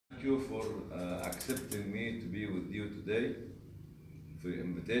thank you for accepting me to be with you today, for your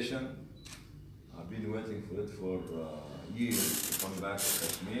invitation. I've been waiting for it for years to come back to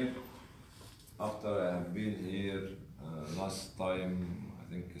Kashmir. After I have been here last time,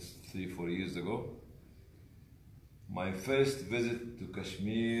 I think it's 3-4 years ago. My first visit to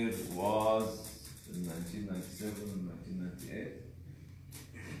Kashmir was in 1997, 1998.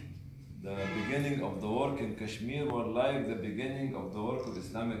 The beginning of the work in Kashmir was like the beginning of the work of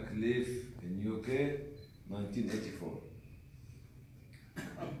Islamic Relief in UK, 1984.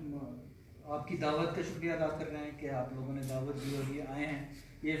 आपकी दावत का शुक्रिया अदा कर रहे हैं कि आप लोगों ने दावत दी और ये आए हैं।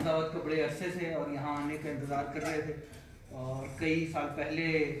 ये इस दावत को बड़े अरसे से और यहाँ आने का इंतज़ार कर रहे थे और कई साल पहले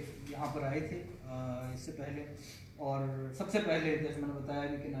यहाँ पर आए थे इससे पहले। और सबसे पहले जैसे मैंने बताया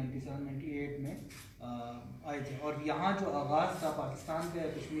कि 97-98 में आए थे और यहाँ जो आगाज़ था पाकिस्तान का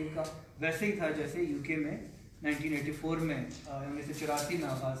कश्मीर का वैसे ही था जैसे यूके में 1984 में 1984 में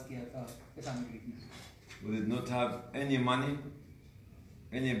आगाज़ किया था इस्लामिक लीग ने। We did not have any money,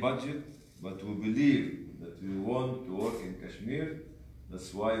 any budget, but we believe that we want to work in Kashmir.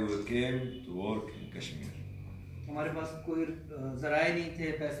 That's why we came to work in Kashmir. हमारे पास कोई ज़राए नहीं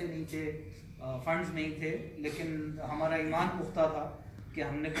थे, पैसे नहीं थे, फंड्स नहीं थे, लेकिन हमारा ईमान पुख्ता था कि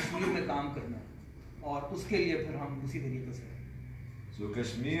हमने कश्मीर में काम करना है और उसके लिए फिर हम उसी तरीके से। So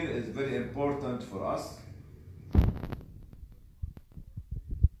Kashmir is very important for us.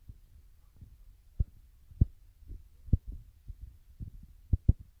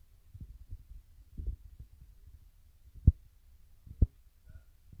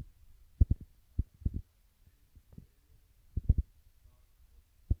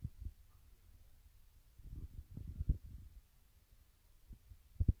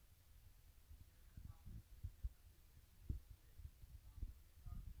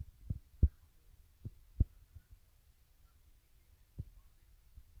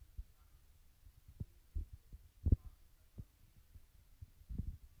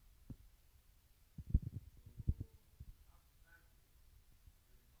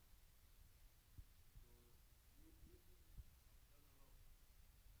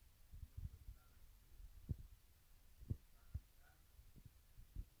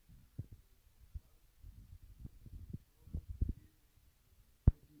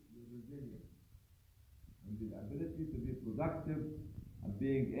 And the ability to be productive and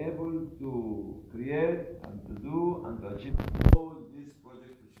being able to create and to do and to achieve all these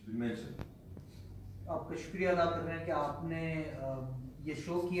projects which we mentioned. आपका शुक्रिया अदा कर रहे हैं कि आपने ये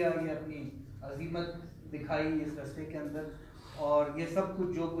शो किया, ये अपनी अजीमत दिखाई इस रास्ते के अंदर और ये सब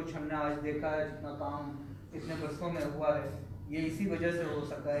कुछ जो कुछ हमने आज देखा है, जितना काम इतने बरसों में हुआ है, ये इसी वजह से हो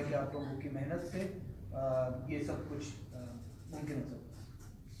सका है कि आप लोगों की मेहनत से ये सब कुछ मुमकिन हो सका।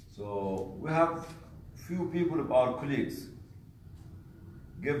 So we have few people of our colleagues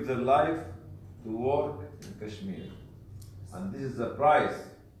give their life to work in Kashmir, and this is the price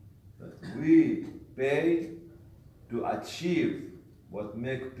that we pay to achieve what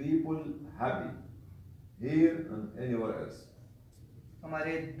make people happy here and anywhere else.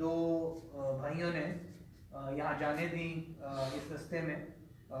 हमारे दो भाइयों ने यहाँ जाने दी इस रास्ते में,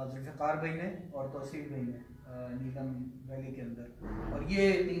 जुल्फ़िकार भाई ने और तौसीफ भाई ने नीलम वैली के अंदर, और ये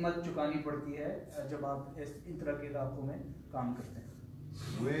कीमत चुकानी पड़ती है जब आप इन तरह के इलाकों में काम करते हैं।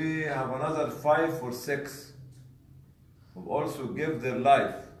 We have another 5 or 6 who also give their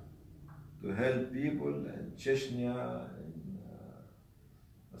life to help people in Chechnya, in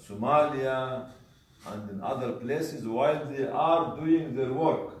Somalia, and in other places while they are doing their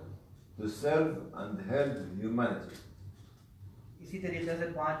work to serve and help humanity. इसी तरीके से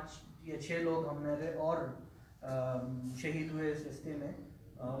 5 या 6 लोग हमने और शहीद हुए इस रास्ते में,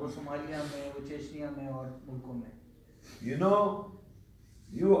 वो सोमालिया में, वो चेचनिया में और मुल्कों में। You know,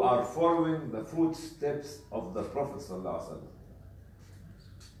 you are following the footsteps of the Prophet sallallahu alaihi wasallam.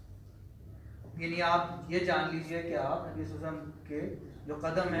 यानी आप ये जान लीजिए कि आप नबी सल्लल्लाहु अलैहि वसल्लम के जो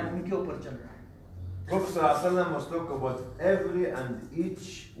कदम हैं उनके ऊपर चल रहे हैं। Prophet sallallahu alaihi wasallam must talk about every and each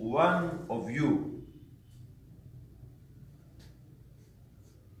one of you.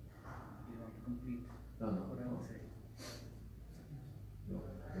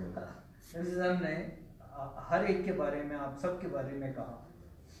 ने हर एक के बारे में, आप सब के बारे में कहा।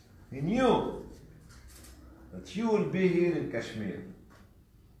 He knew that you will be here in Kashmir,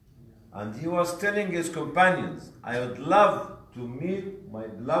 and he was telling his companions, I would love to meet my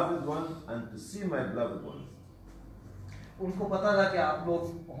beloved one and to see my beloved one. उनको पता था कि आप लोग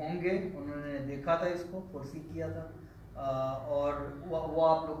होंगे, उन्होंने देखा था, इसको फोर्सी किया था और वो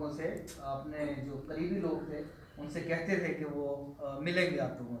आप लोगों से, अपने जो करीबी लोग थे उनसे कहते थे कि वो मिलेंगे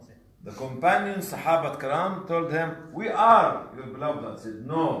आप लोगों से। The companions, Sahabat Karam, told him, "We are your beloved." I said,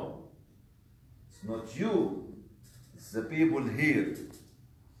 "No, it's not you. It's the people here,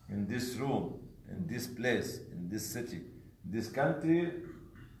 in this room, in this place, in this city, in this country,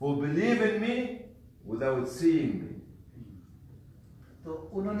 who believe in me without seeing me." तो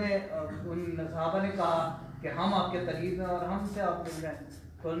उन्होंने उन सहाबा ने कहा कि हम आपके करीब हैं और हमसे आप मिल रहे हैं।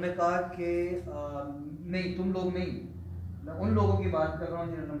 तो उन्होंने कहा कि नहीं, तुम लोग नहीं, मैं उन लोगों की बात कर रहा हूँ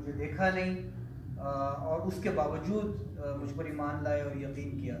जिन्होंने मुझे देखा नहीं और उसके बावजूद मुझ पर ईमान लाए और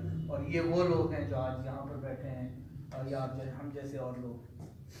यकीन किया, और ये वो लोग हैं जो आज यहाँ पर बैठे हैं या आप जैसे हम जैसे और लोग।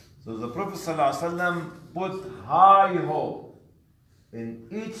 So the Prophet ﷺ put high hope in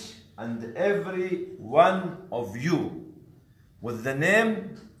each and every one of you, with the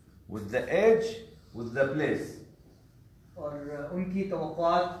name, with the age, with the place. और उनकी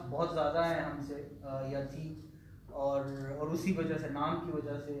तवक्कुआत बहुत ज़्यादा हैं हमसे या थी, और उसी वजह से, नाम की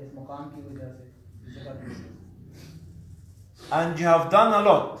वजह से, इस मुकाम की वजह से, इस जगह की वजह से। And you have done a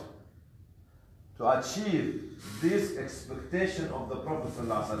lot to achieve this expectation of the Prophet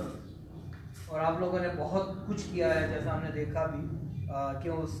ﷺ. और आप लोगों ने बहुत कुछ किया है, जैसा हमने देखा भी कि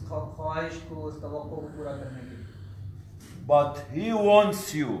उस ख्वाहिश को, उस तवक्को को पूरा करने के लिए। But he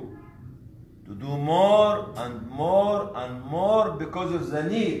wants you to do more and more and more because of the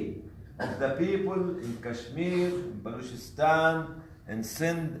need of the people in Kashmir, in Balochistan, in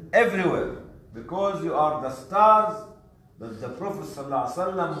Sindh, everywhere. Because you are the stars that the Prophet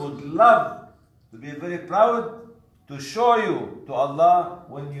ﷺ would love to be very proud to show you to Allah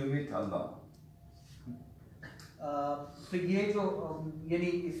when you meet Allah. तो ये जो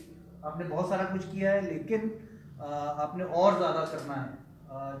यानी आपने बहुत सारा कुछ किया है, लेकिन आपने और ज़्यादा करना है,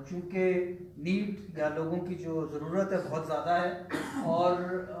 चूँकि नीड या लोगों की जो ज़रूरत है बहुत ज़्यादा है, और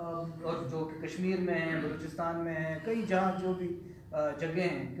जो कि कश्मीर में है, बलूचिस्तान में है, कई जहाँ जो भी जगह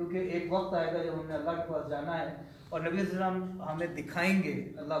हैं, क्योंकि एक वक्त आएगा जब हमने अल्लाह के पास जाना है और नबी सल्लल्लाहु अलैहि वसल्लम हमें दिखाएंगे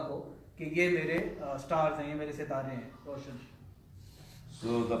अल्लाह को कि ये मेरे स्टार्स हैं, ये मेरे सितारे हैं रोशन।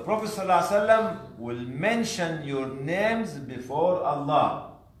 So the Prophet ﷺ will mention your names before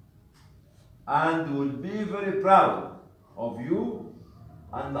Allah and will be very proud of you,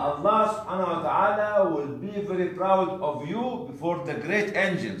 and Allah subhanahu wa ta'ala will be very proud of you before the great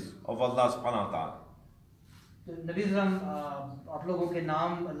angels of Allah subhanahu wa ta'ala. तो नबी सल्लल्लाहु अलैहि वसल्लम आप लोगों के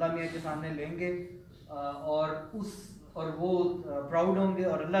नाम अल्लाह मियाँ के सामने लेंगे और वो प्राउड होंगे,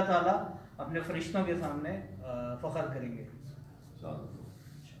 और अल्लाह ताला अपने फरिश्तों के सामने फख्र करेंगे।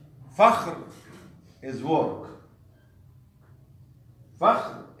 Fakhr is work.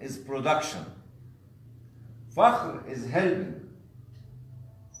 Fakhr is production. Fakhr is helping.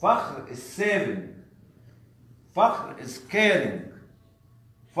 Fakhr is saving. Fakhr is caring.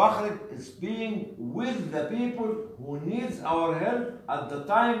 Fakhr is being with the people who needs our help at the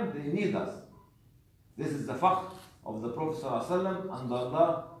time they need us. This is the fakhr of the Prophet ﷺ and Allah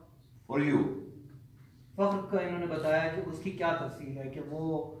for you. फख्र का इन्होंने बताया कि उसकी क्या तफसील है, कि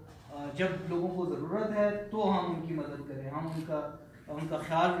वो जब लोगों को ज़रूरत है तो हम उनकी मदद करें, हम उनका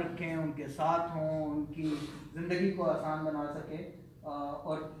ख्याल रखें, उनके साथ हों, उनकी ज़िंदगी को आसान बना सकें,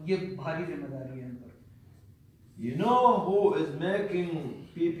 और ये भारी जिम्मेदारी है इन पर। You know who is making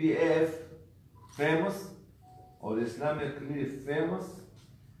PPAF famous or Islamically famous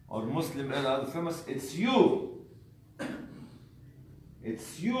or Muslim famous? It's you.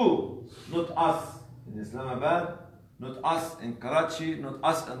 It's you, not us in Islamabad, not us in Karachi, not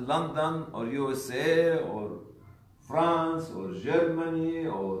us in London or USA or France or Germany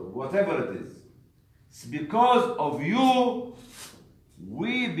or whatever it is. It's because of you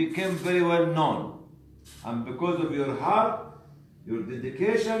we became very well known. And because of your heart, your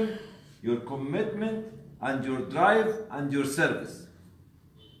dedication, your commitment, and your drive and your service.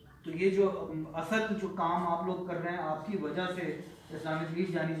 तो ये जो असल जो काम आप लोग कर रहे हैं, आपकी वजह से इस्लामिक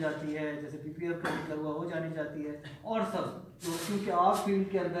लीग जानी जाती है, जैसे PPAF का निकला हुआ वो जानी जाती है, और सब तो क्योंकि आप फील्ड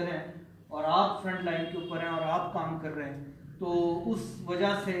के अंदर हैं और आप फ्रंट लाइन के ऊपर हैं और आप काम कर रहे हैं, तो उस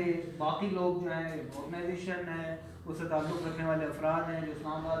वजह से बाकी लोग जो हैं, ऑर्गेनाइजेशन है, उससे ताल्लुक़ रखने वाले अफराद हैं जो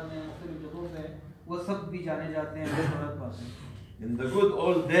इस्लामाबाद में मुख्तलिफ जगहों से, वो सब भी जाने जाते हैं, शोहरत पाते हैं। In the good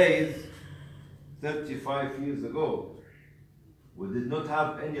old days, 35 years ago, we did not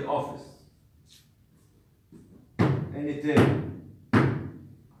have any office, any table,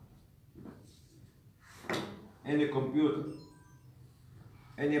 any computer,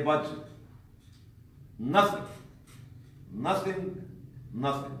 any budget, nothing, nothing,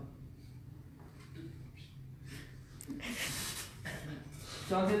 nothing.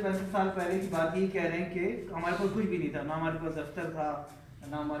 34-35 साल पहले की बात ही कह रहे हैं कि हमारे पास कुछ भी नहीं था, ना हमारे पास दफ्तर था,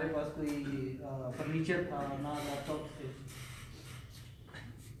 ना हमारे पास कोई फर्नीचर था, ना लैपटॉप थे।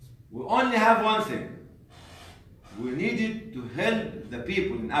 We only have one thing. We needed to help the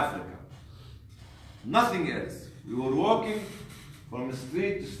people in Africa. Nothing else. We were walking from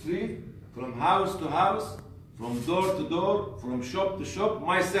street to street, from house to house, from door to door, from shop to shop.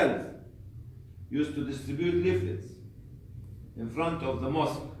 Myself used to distribute leaflets in front of the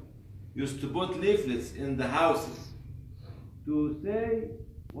mosque. Used to put leaflets in the houses to say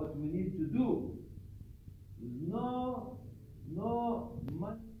what we need to do. No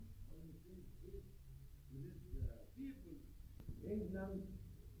money. England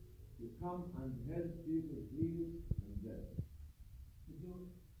to come and help people here and there. जो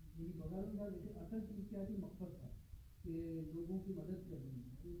मेरी बगल में लेकिन असल sincerity मकसद था कि लोगों की मदद करनी है।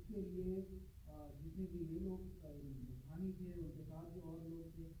 इसके लिए जितने भी ये लोग हानि थे, उनके साथ जो और लोग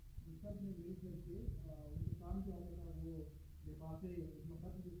थे, उन सब ने मिल करके उनके काम जो आता था वो लिफाफे उसमें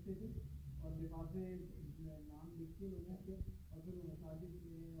खत लिखते थे और लिफाफे नाम लिख के लोगों के और फिर मसाजिद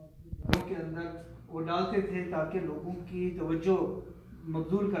में और फिर घरों के अंदर वो डालते थे ताकि लोगों की तवज्जो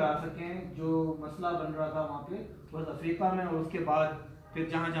मबजूल करा सकें जो मसला बन रहा था वहाँ पे बस अफ्रीका में और उसके बाद फिर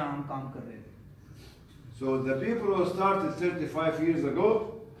जहाँ जहाँ हम काम कर रहे थे। So the people who started 35 years ago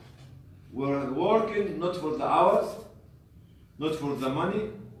were working not for the hours, not for the money,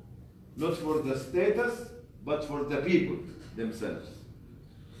 not for the status, but for the people themselves.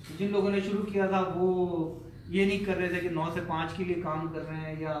 जिन लोगों ने शुरू किया था वो ये नहीं कर रहे थे कि 9 से 5 के लिए काम कर रहे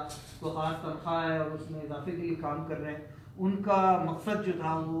हैं या कोई खास तनख्वाह है और उसमें इजाफे के लिए काम कर रहे हैं। उनका मकसद जो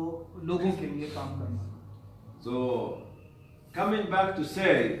था वो लोगों के लिए काम करना। So coming back to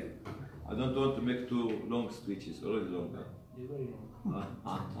say, I don't want to make too long speeches, already long.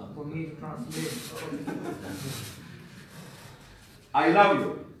 For me to translate. I love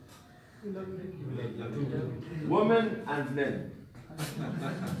you, women and men.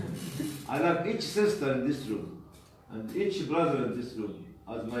 I love each sister in this room and each brother in this room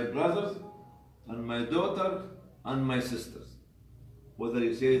as my brothers and my daughter and my sisters, whether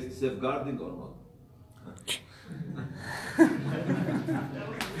you say it's safeguarding or not.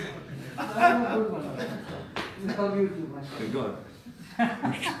 Go on.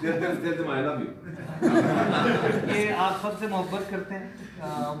 Tell them I love you. ये आप सबसे मोहब्बत करते हैं।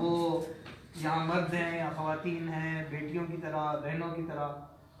 वो यहाँ मर्द हैं या ख़वातीन हैं, बेटियों की तरह, बहनों की तरह,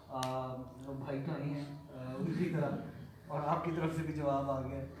 भाई तो नहीं हैं उनकी तरह, और आपकी तरफ से भी जवाब आ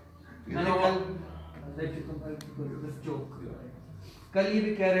गया। मैंने कल ये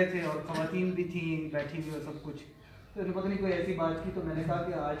भी कह रहे थे और ख़वातीन भी थी बैठी हुई और सब कुछ, तो पता नहीं कोई ऐसी बात की, तो मैंने कहा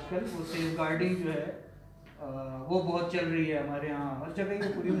कि आजकल वो सेफ गार्डिंग जो है वो बहुत चल रही है हमारे यहाँ हर जगह,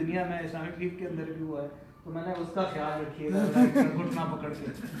 ये पूरी दुनिया में इस्लामिक लीग के अंदर भी हुआ है, तो मैंने उसका ख्याल रखिएगा घुटना पकड़ के।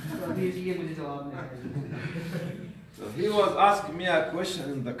 तो अभी इसलिए मुझे जवाब नहीं आया। So he was asking me a question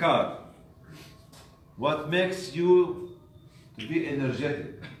in the car. What makes you to be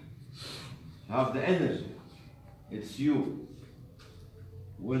energetic? Have the energy. It's you.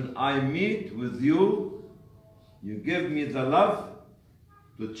 When I meet with you, you give me the love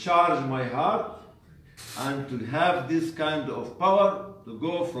to charge my heart and to have this kind of power to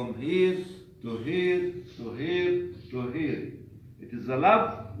go from here to here to here to here. It is a love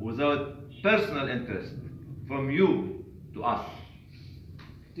without personal interest from you to us.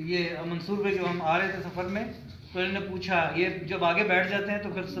 तो ये मंसूर भाई जो हम आ रहे थे सफ़र में, तो इन्होंने पूछा, ये जब आगे बैठ जाते हैं तो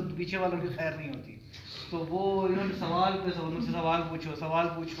फिर सब पीछे वालों की खैर नहीं होती, तो वो इन्होंने सवाल पे मुझसे सवाल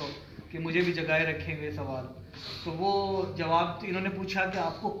पूछो कि मुझे भी जगाए रखेंगे सवाल। तो वो जवाब इन्होंने पूछा कि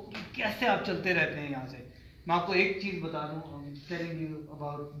आपको कैसे आप चलते रहते हैं यहाँ से। मैं आपको एक चीज़ बता दूँ, telling you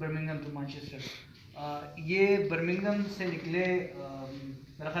about Birmingham to Manchester. ये बर्मिंघम से निकले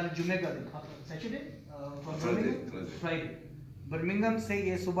मेरा ख्याल जुमे का दिन, सैटरडे, फ्राइडे। बर्मिंघम से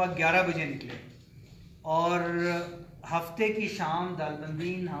ये सुबह 11 बजे निकले और हफ्ते की शाम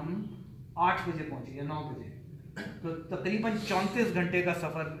दालबंदीन हम 8 बजे पहुँचे या 9 बजे, तो तकरीबन 34 घंटे का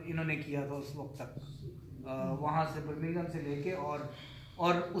सफ़र इन्होंने किया था उस वक्त तक, वहाँ से बर्मिंघम से लेके।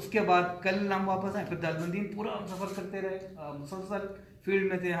 और उसके बाद कल हम वापस आए, फिर दालबंदीन पूरा हम सफ़र करते रहे, मुसलसल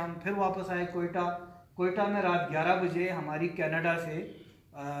फील्ड में थे हम। फिर वापस आए कोयटा में रात 11 बजे हमारी कनाडा से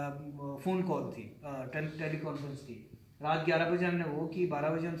फ़ोन कॉल थी, टेलीकॉन्फ्रेंस थी। रात 11 बजे हमने वो की, 12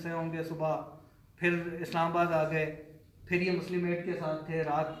 बजे हम से होंगे सुबह, फिर इस्लामाबाद आ गए, फिर ये मुस्लिम एड के साथ थे।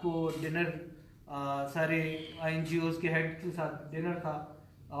 रात को डिनर सारे NGOs के हेड के साथ डिनर था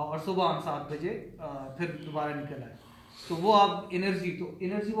और सुबह हम 7 बजे फिर दोबारा निकल आए। तो वो आप एनर्जी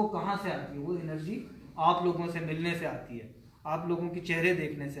वो कहाँ से आती है? वो एनर्जी आप लोगों से मिलने से आती है, आप लोगों के चेहरे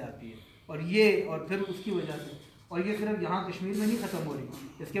देखने से आती है, और फिर उसकी वजह से, और ये सिर्फ यहाँ कश्मीर में नहीं ख़त्म हो रही,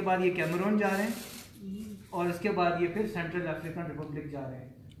 इसके बाद ये कैमरून जा रहे हैं और इसके बाद ये फिर सेंट्रल अफ्रीकन रिपब्लिक जा रहे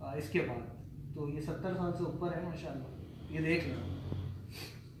हैं इसके बाद। तो ये 70 साल से ऊपर है माशाल्लाह, ये देख लें।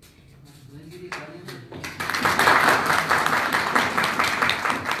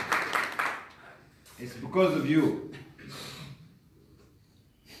 It's because of you.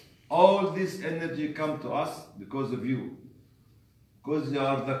 All this energy come to us because of you. Because you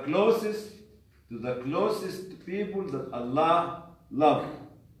are the closest to the closest people that Allah loves.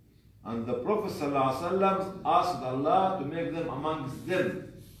 And the Prophet ﷺ asked Allah to make them amongst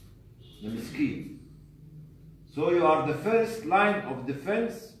them, the miskin. So you are the first line of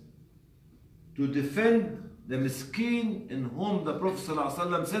defense to defend the miskin in whom the Prophet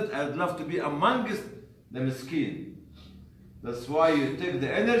ﷺ said, I'd love to be amongst the miskin. That's why you take the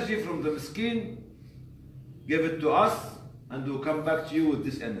energy from the miskin, give it to us, and we'll come back to you with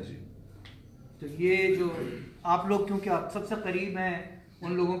this energy. तो ये जो आप लोग क्योंकि आप सबसे करीब हैं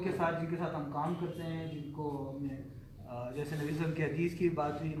उन लोगों के साथ जिनके साथ हम काम करते हैं, जिनको हमने जैसे नबी सल्लल्लाहु अलैहि वसल्लम की हदीस की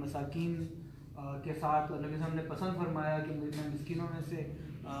बात हुई मसाकीन के साथ, और नबी सल्लल्लाहु अलैहि वसल्लम ने पसंद फरमाया कि मैं मिस्किनों में से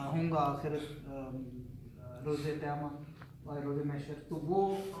हूँगा आखिरत रोज़े क़यामत और रोज़े महशर, तो वो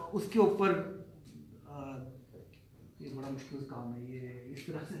उसके ऊपर ये बड़ा मुश्किल काम है ये इस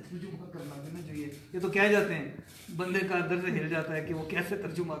तरह से तर्जुमा करना है ना, जो ये तो कह जाते हैं बंदे का अंदर से हिल जाता है कि वो कैसे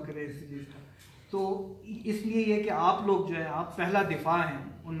तर्जुमा करे इस चीज़ का। तो इसलिए ये कि आप लोग जो है आप पहला दिफा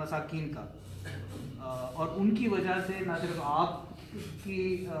हैं उन मसाकीन का, और उनकी वजह से ना सिर्फ आपकी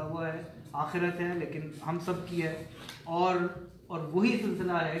वो है आखिरत है लेकिन हम सब की है, और वही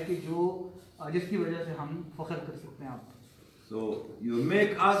सिलसिला है कि जो जिसकी वजह से हम फख्र कर सकते हैं आप। So you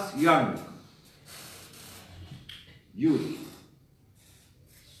make us young, youth,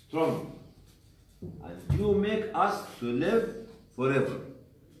 strong, and you make us to live forever.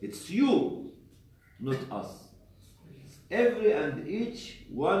 It's you, not us. Every and each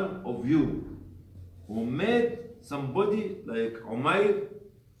one of you who made somebody like Umair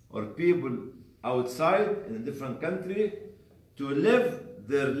or people outside in a different country to live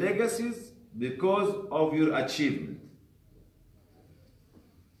their legacies because of your achievement.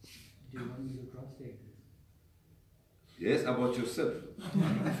 Do you want me to translate this? Yes, about yourself.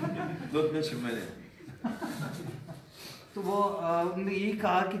 Don't mention my name. तो वो उन्होंने यही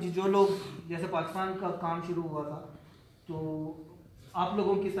कहा कि जो लोग जैसे पाकिस्तान का काम शुरू हुआ था तो आप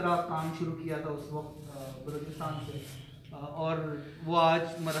लोगों की तरह काम शुरू किया था उस वक्त बलूचिस्तान से, और वो आज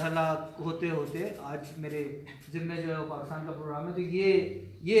मरहला होते होते आज मेरे ज़िम्मे जो है वो पाकिस्तान का प्रोग्राम है। तो ये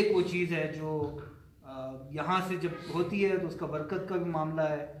एक वो चीज़ है जो यहाँ से जब होती है तो उसका बरकत का भी मामला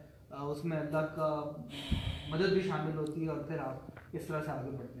है, उसमें अल्लाह का मदद भी शामिल होती है, और फिर आप इस तरह से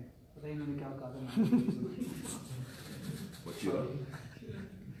आगे बढ़ते हैं। पता ही मैंने क्या कहा था। What you are?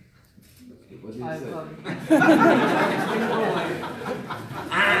 What did you say?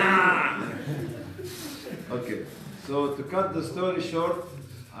 Okay, so to cut the story short,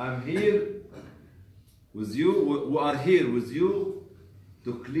 I'm here with you, we are here with you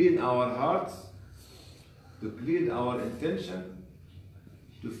to clean our hearts, to clean our intention,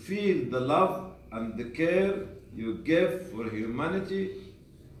 to feel the love and the care you give for humanity,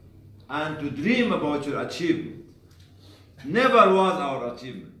 and to dream about your achievement. Never was our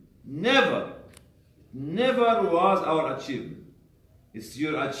achievement. Never was our achievement. It's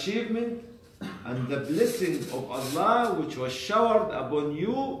your achievement and the blessing of Allah which was showered upon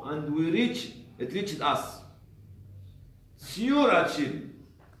you, and it reached us. It's your achievement.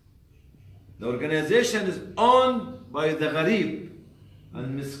 The organization is owned by the gharib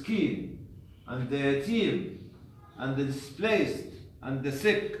and miskin and the yatim and the displaced and the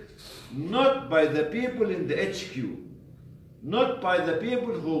sick, not by the people in the HQ, not by the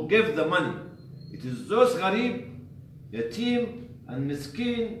people who give the money. It is those gharib, yatim and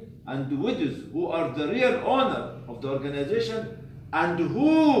miskin and widows who are the real owner of the organization, and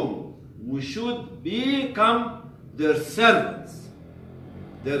whom we should become their servants.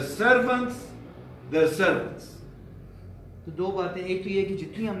 Their servants, their servants. तो दो बातें, एक तो ये कि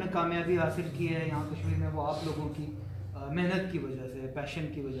जितनी हमने कामयाबी हासिल की है यहाँ कश्मीर में वो आप लोगों की मेहनत की वजह से, पैशन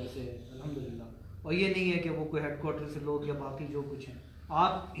की वजह से अल्हम्दुलिल्लाह। और ये नहीं है कि वो कोई हेडक्वार्टर से लोग या बाकी जो कुछ हैं,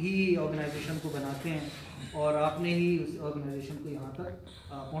 आप ही ऑर्गेनाइजेशन को बनाते हैं और आपने ही उस ऑर्गेनाइजेशन को यहाँ तक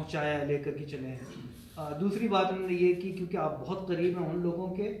पहुँचाया है, लेकर के चले हैं। दूसरी बात उन्होंने ये की क्योंकि आप बहुत करीब हैं उन लोगों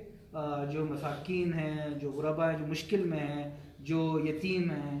के जो मसाकीन हैं, जो गुरबा हैं, जो मुश्किल में हैं, जो यतीम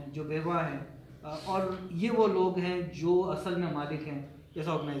हैं, जो बेवा हैं, और ये वो लोग हैं जो असल में मालिक हैं इस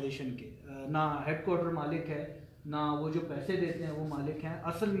ऑर्गेनाइजेशन के। ना हेडक्वार्टर मालिक है, ना वो जो पैसे देते हैं वो मालिक हैं,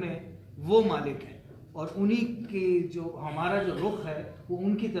 असल में वो मालिक हैं, और उन्हीं की जो हमारा जो रुख है वो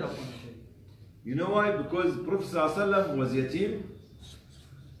उनकी तरफ होना चाहिए। You know why? Because Prophet ﷺ was yatim,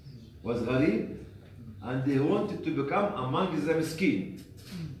 was gharib, and they wanted to become among the miskin.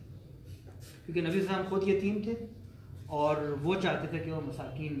 क्योंकि नबी सल्लल्लाहु अलैहि वसल्लम खुद यतीम थे और वो चाहते थे कि वो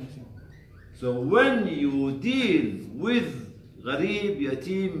मसाकीन में से हों। So when you deal with gharib,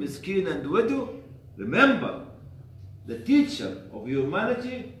 yatim, miskin and widow, remember the teacher of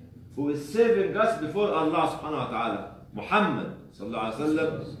humanity who is saving us before Allah subhanahu wa ta'ala, Muhammad sallallahu alaihi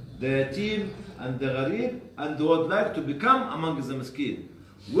wasallam, the yatim and the gharib, and who would like to become among the miskin.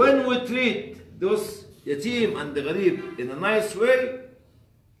 When we treat those yatim and the gharib in a nice way,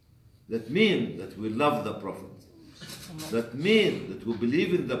 that means that we love the Prophet. That means that we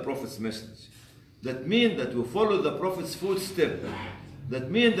believe in the Prophet's message. That means that we follow the Prophet's footsteps. That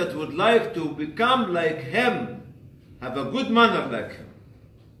means that we would like to become like him, have a good manner like him,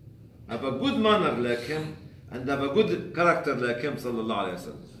 have a good manner like him, and have a good character like him, sallallahu alaihi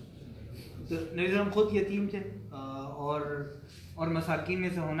wasallam. तो नबी सल्लम खुद यतीम थे और मसाकिन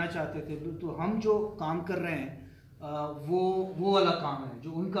में से होना चाहते थे, तो हम जो काम कर रहे हैं वो वाला काम है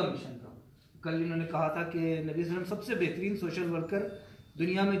जो उनका मिशन था। कल इन्होंने कहा था कि नबी सल्लम सबसे बेहतरीन सोशल वर्कर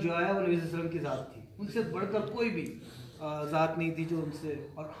दुनिया में जो आया वो नबी सल्लम की ज़ात थी, उनसे बढ़कर कोई भी ज़ात नहीं थी जो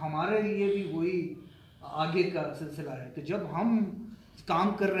उनसे, और हमारे लिए भी वही आगे का सिलसिला है। तो जब हम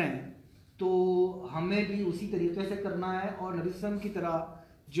काम कर रहे हैं तो हमें भी उसी तरीके से करना है, और नबी सल्लम की तरह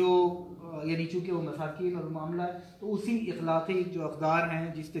जो यानी चूँकि वो मसाकिन और मामला है, तो उसी इखलाक़ी जो अक़दार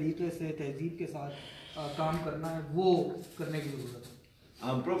हैं, जिस तरीके से तहज़ीब के साथ काम करना है, वो करने की ज़रूरत है।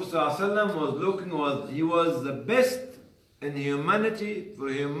 Prophet ﷺ he was the best in humanity, for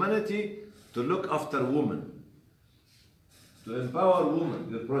humanity to look after women, to empower women.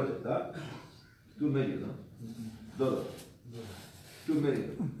 Your project, huh? $2 million, huh? $2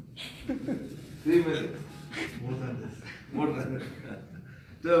 million, 3 million, more than this.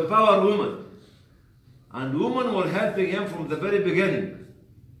 To empower women, and women were helping him from the very beginning.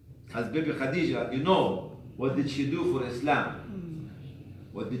 As Baby Khadija, you know, what did she do for Islam?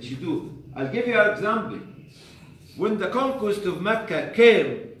 What did she do? I'll give you an example. When the conquest of Mecca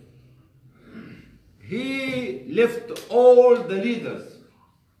came, he left all the leaders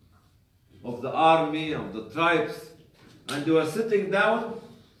of the army, of the tribes, and they were sitting down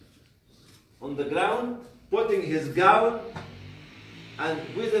on the ground, putting his gown, and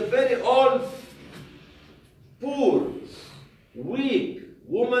with a very old, poor, weak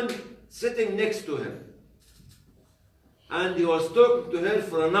woman sitting next to him. And he was talking to her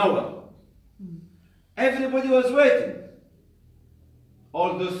for an hour. Everybody was waiting.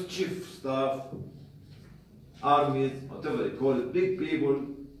 All those chief staff, armies, whatever you call it, big people,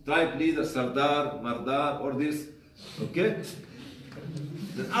 tribe leaders, Sardar, Mardar, or this, okay?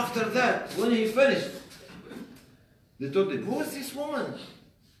 Then after that, when he finished, they told him, who is this woman?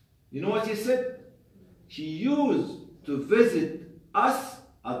 You know what he said? She used to visit us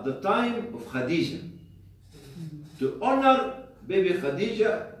at the time of Khadija, to honor baby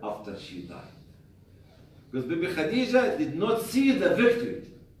Khadija after she died. Because baby Khadija did not see the victory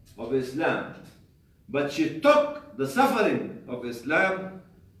of Islam, but she took the suffering of Islam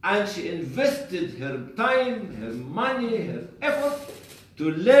and she invested her time, her money, her effort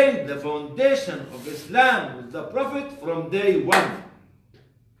to lay the foundation of Islam with the Prophet from day one.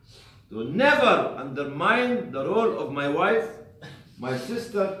 To never undermine the role of my wife, my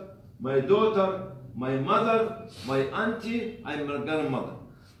sister, my daughter, my mother, my auntie, and my grandmother.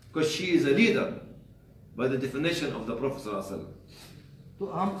 Because she is a leader by the definition of the Prophet ﷺ. तो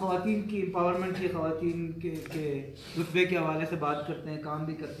हम ख़वातीन की empowerment की, ख़वातीन के रुतबे के हवाले से बात करते हैं, काम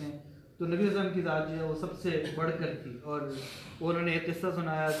भी करते हैं, तो नबी वसल्लम की ज़ात जो है वो सबसे बढ़कर थी। और उन्होंने एक किस्सा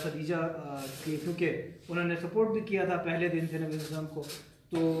सुनाया खदीजा की, क्योंकि उन्होंने सपोर्ट भी किया था पहले दिन से नबी वसल्लम को।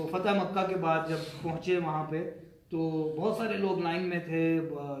 तो फ़तह मक्का के बाद जब पहुँचे वहाँ पे, तो बहुत सारे लोग लाइन में थे,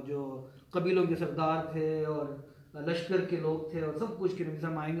 जो कबीलों के सरदार थे और लश्कर के लोग थे, और सब कुछ के नबी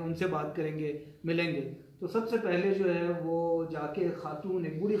वसल्लम आएंगे, उनसे बात करेंगे, मिलेंगे। तो सबसे पहले जो है वो जाके खातून,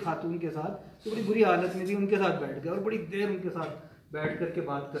 एक बूढ़ी खातून के साथ, तो बड़ी बुरी हालत में थी, उनके साथ बैठ गए और बड़ी देर उनके साथ बैठ कर के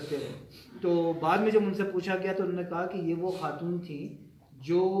बात करते रहे। तो बाद में जब उनसे पूछा गया तो उन्होंने कहा कि ये वो खातून थी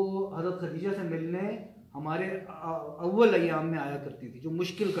जो हज़रत खदीजा से मिलने हमारे अव्वल अय्याम में आया करती थी, जो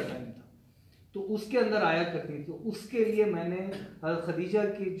मुश्किल का टाइम था, तो उसके अंदर आया करती थी। तो उसके लिए मैंने हज़रत खदीजा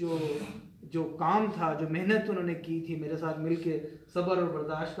की जो काम था, जो मेहनत उन्होंने की थी, मेरे साथ मिलके सब्र और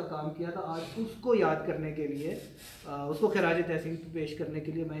बर्दाश्त का काम किया था, आज उसको याद करने के लिए, उसको खिराज तहसीन पेश करने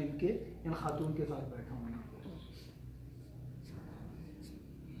के लिए मैं इन खातून के साथ बैठा हूँ।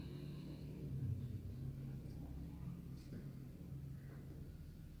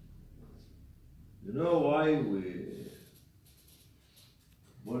 You know why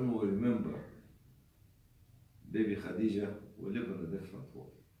when we remember baby Khadija, we live in a different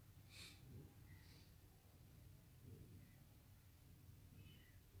world.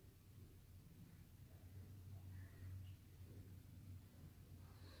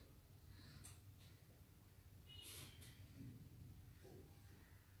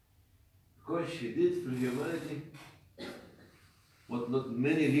 because she did for humanity what not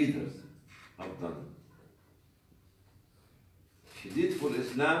many leaders have done. She did for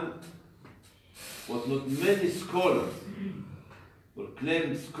Islam what not many scholars or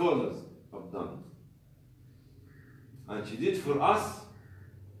claimed scholars have done. And she did for us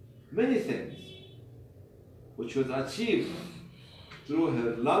many things which was achieved through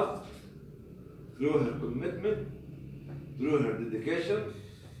her love, through her commitment, through her dedication,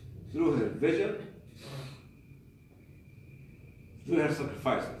 through her vision, through her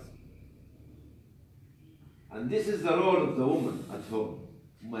sacrifices. And this is the role of the woman at home.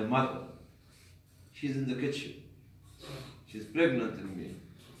 My mother, she's in the kitchen. She's pregnant in me.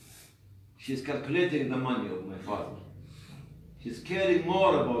 She's calculating the money of my father. She's caring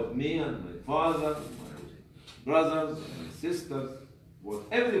more about me and my father, my brothers, and my sisters, about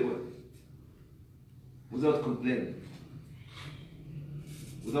everybody, without complaining.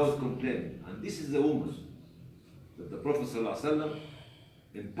 Without complaining. And this is the woman that the Prophet ﷺ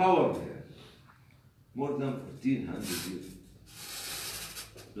empowered her more than 1400 years.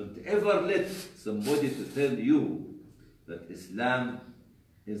 Don't ever let somebody to tell you that Islam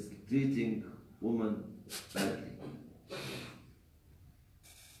is treating women badly.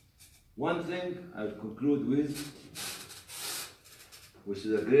 One thing I'll conclude with, which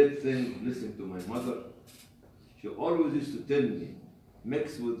is a great thing listening to my mother, she always used to tell me,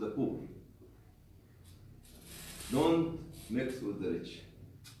 mix with the poor. Don't mix with the rich.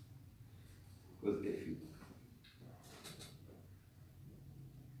 Because if you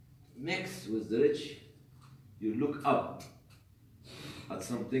mix with the rich, you look up at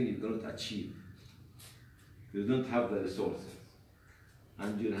something you cannot achieve. You don't have the resources.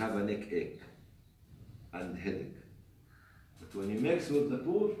 And you'll have a neck ache and headache. But when you mix with the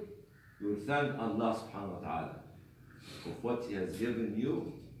poor, you will thank Allah subhanahu wa ta'ala of what He has given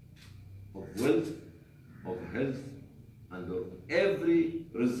you, of wealth, of health, and of every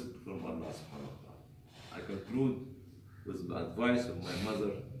rizq from Allah subhanahu wa ta'ala. I conclude with the advice of my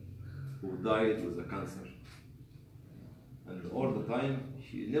mother who died with a cancer. And all the time,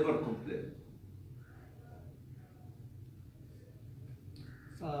 she never complained.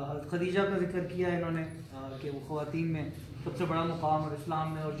 Khadija का जिक्र किया इन्होंने कि वो ख़वातीन में सबसे बड़ा मुकाम और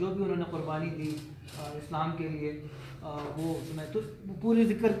इस्लाम में और जो भी उन्होंने कुर्बानी दी इस्लाम के लिए वो उसमें तो पूरी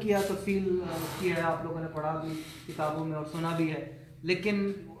जिक्र किया, तफसील किया है, आप लोगों ने पढ़ा भी किताबों में और सुना भी है। लेकिन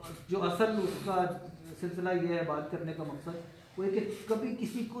जो असल उसका सिलसिला ये है, बात करने का मकसद वो है कि कभी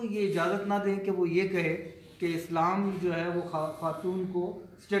किसी को ये इजाज़त ना दें कि वो ये कहे कि इस्लाम जो है वो खातून को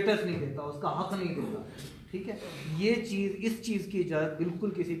स्टेटस नहीं देता, उसका हक़ नहीं देता। ठीक है, ये चीज़, इस चीज़ की इजाज़त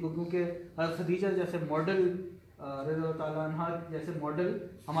बिल्कुल किसी को, क्योंकि खदीजा जैसे मॉडल, रज़ियल्लाहु ताला अन्हा जैसे मॉडल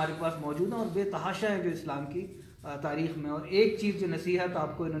हमारे पास मौजूद हैं और बेतहाशा है जो इस्लाम की तारीख़ में। और एक चीज़ जो नसीहत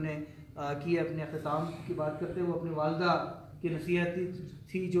आपको इन्होंने की है अपने ख़िताम की बात करते हुए, वो अपनी वालदा की नसीहत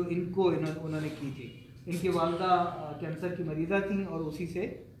थी जो इनको उन्होंने की थी। इनकी वालदा कैंसर की मरीज़ा थी और उसी से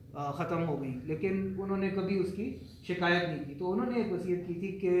ख़त्म हो गई, लेकिन उन्होंने कभी उसकी शिकायत नहीं की। तो उन्होंने एक वसीयत की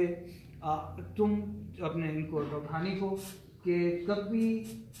थी कि तुम अपने इनको डॉक्टर हानी को कि कभी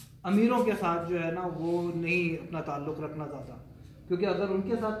अमीरों के साथ जो है ना वो नहीं अपना ताल्लुक़ रखना ज़्यादा, क्योंकि अगर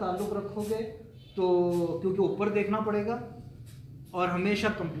उनके साथ ताल्लुक़ रखोगे तो क्योंकि ऊपर देखना पड़ेगा और हमेशा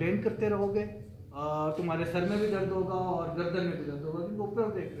कंप्लेंट करते रहोगे, तुम्हारे सर में भी दर्द होगा और गर्दन में भी दर्द होगा क्योंकि ऊपर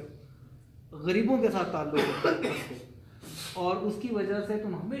देख रहे हो। गरीबों के साथ ताल्लुक़ रखो और उसकी वजह से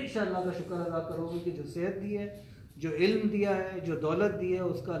तुम हमेशा अल्लाह का शुक्र अदा करोगे कि जो सेहत दी है, जो इल्म दिया है, जो दौलत दी है,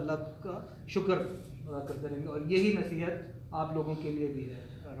 उसका अल्लाह का शुक्र अदा करते रहेंगे। और यही नसीहत आप लोगों के लिए भी है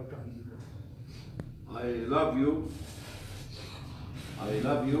doctor honey. I love you. I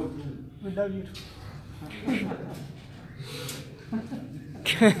love you. We love you.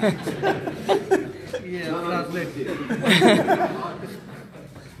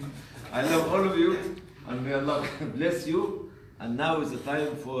 I love all of you and may Allah bless you. And now is the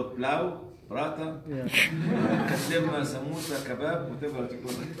time for plow, prata, kasem, samosa, kebab, whatever you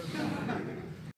call it.